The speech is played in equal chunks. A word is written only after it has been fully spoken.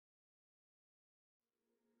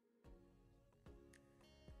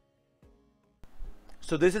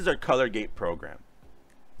So this is our ColorGate program.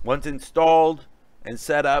 Once installed and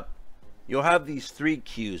set up, you'll have these three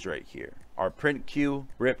queues right here: our print queue,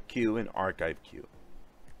 rip queue, and archive queue.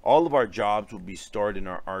 All of our jobs will be stored in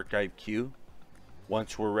our archive queue.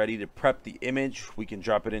 Once we're ready to prep the image, we can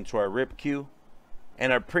drop it into our rip queue,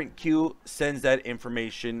 and our print queue sends that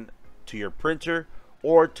information to your printer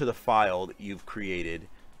or to the file that you've created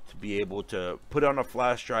to be able to put on a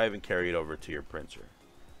flash drive and carry it over to your printer.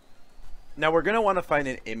 Now we're going to want to find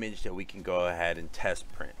an image that we can go ahead and test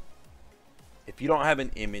print. If you don't have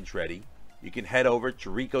an image ready, you can head over to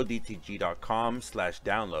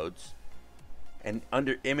RICOHDTG.com/downloads, and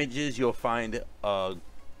under images you'll find a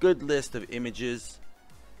good list of images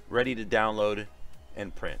ready to download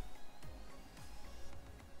and print.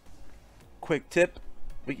 Quick tip,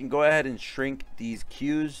 we can go ahead and shrink these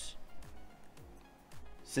queues,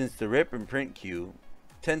 since the rip and print queue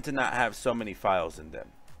tend to not have so many files in them,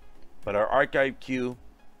 but our archive queue,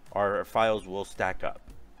 our files will stack up.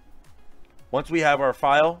 Once we have our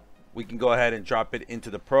file, we can go ahead and drop it into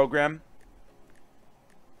the program,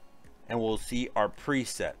 and we'll see our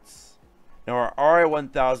presets. Now our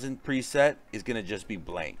RI1000 preset is going to just be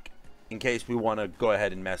blank in case we want to go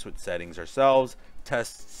ahead and mess with settings ourselves,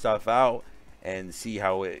 test stuff out, and see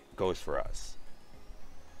how it goes for us.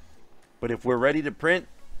 But if we're ready to print,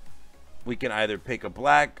 we can either pick a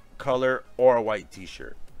black, color, or a white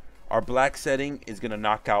t-shirt. Our black setting is going to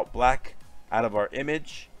knock out black out of our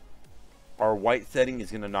image. Our white setting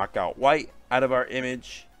is going to knock out white out of our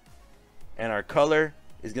image. And our color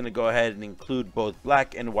is going to go ahead and include both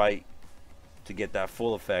black and white to get that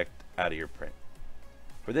full effect out of your print.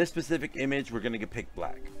 For this specific image, we're going to pick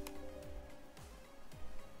black.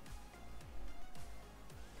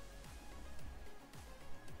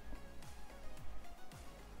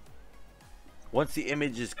 Once the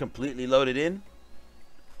image is completely loaded in,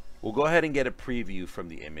 we'll go ahead and get a preview from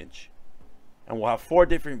the image, and we'll have 4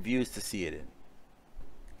 different views to see it in.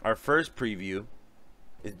 Our first preview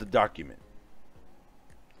is the document.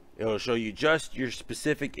 It will show you just your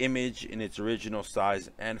specific image in its original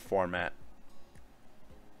size and format.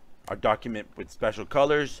 Our document with special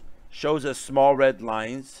colors shows us small red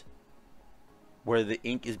lines where the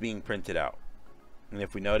ink is being printed out. And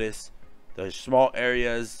if we notice, there's small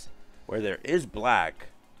areas where there is black,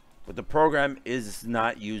 but the program is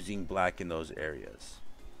not using black in those areas.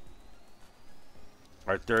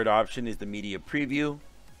 Our third option is the media preview,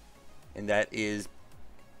 and that is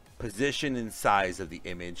position and size of the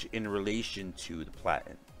image in relation to the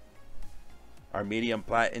platen. Our medium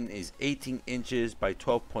platen is 18 inches by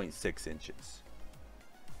 12.6 inches.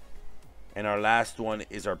 And our last one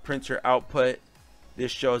is our printer output.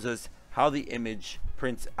 This shows us how the image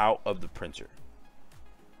prints out of the printer.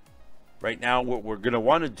 Right now, what we're going to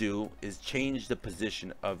want to do is change the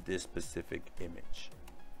position of this specific image.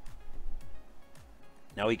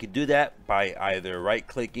 Now we could do that by either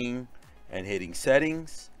right-clicking and hitting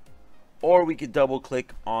settings, or we could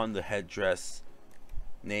double-click on the headdress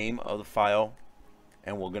name of the file,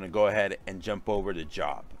 and we're going to go ahead and jump over to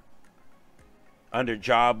job. Under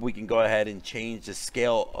job, we can go ahead and change the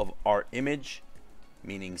scale of our image,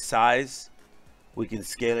 meaning size. We can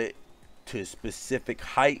scale it to a specific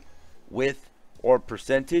height, width, or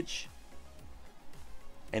percentage.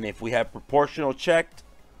 And if we have proportional checked,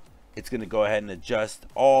 it's going to go ahead and adjust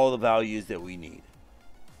all the values that we need.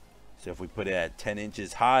 So if we put it at 10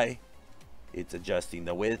 inches high, it's adjusting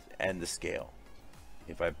the width and the scale.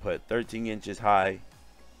 If I put 13 inches high,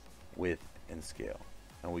 width and scale,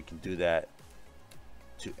 and we can do that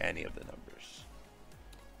to any of the numbers.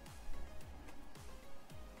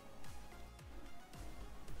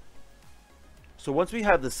 So once we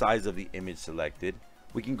have the size of the image selected,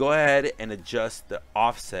 we can go ahead and adjust the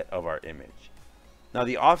offset of our image. Now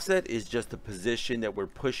the offset is just the position that we're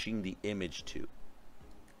pushing the image to,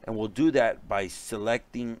 and we'll do that by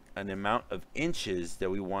selecting an amount of inches that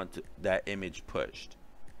we want that image pushed.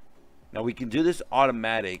 Now we can do this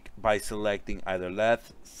automatic by selecting either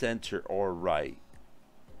left, center, or right.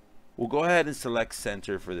 We'll go ahead and select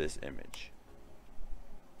center for this image.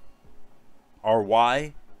 Our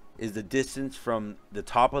Y is the distance from the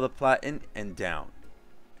top of the platen and down.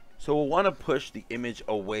 So we'll want to push the image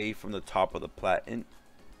away from the top of the platen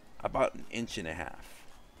about 1.5 inches.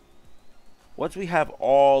 Once we have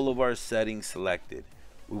all of our settings selected,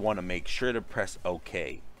 we want to make sure to press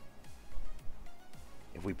OK.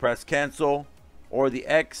 If we press cancel or the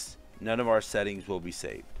X, none of our settings will be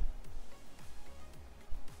saved.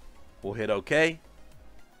 We'll hit OK.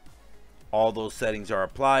 All those settings are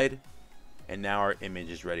applied, and now our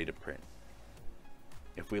image is ready to print.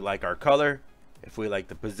 If we like our color, if we like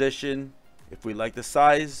the position, if we like the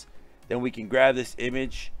size, then we can grab this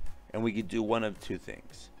image and we can do one of two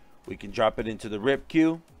things. We can drop it into the rip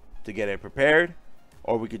queue to get it prepared,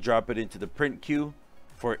 or we could drop it into the print queue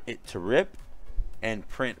for it to rip and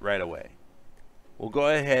print right away. We'll go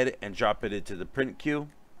ahead and drop it into the print queue.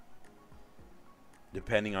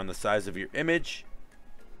 Depending on the size of your image,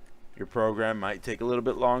 your program might take a little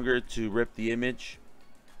bit longer to rip the image,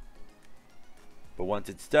 but once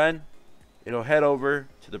it's done, it'll head over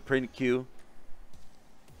to the print queue.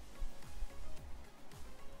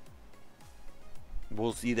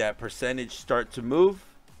 We'll see that percentage start to move,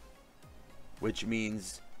 which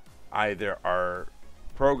means either our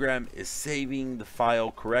program is saving the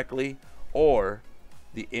file correctly or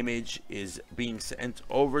the image is being sent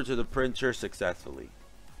over to the printer successfully.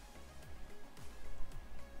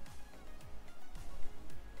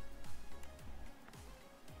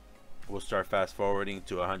 We'll start fast forwarding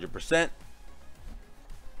to 100%,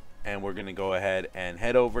 and we're going to go ahead and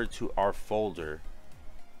head over to our folder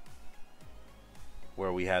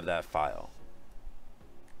where we have that file.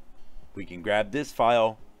 We can grab this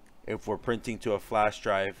file if we're printing to a flash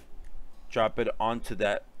drive, drop it onto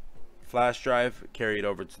that flash drive, carry it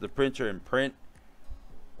over to the printer and print.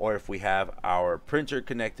 Or if we have our printer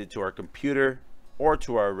connected to our computer or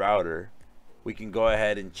to our router, we can go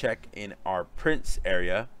ahead and check in our prints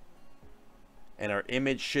area, and our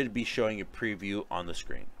image should be showing a preview on the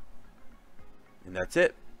screen. And that's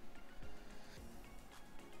it.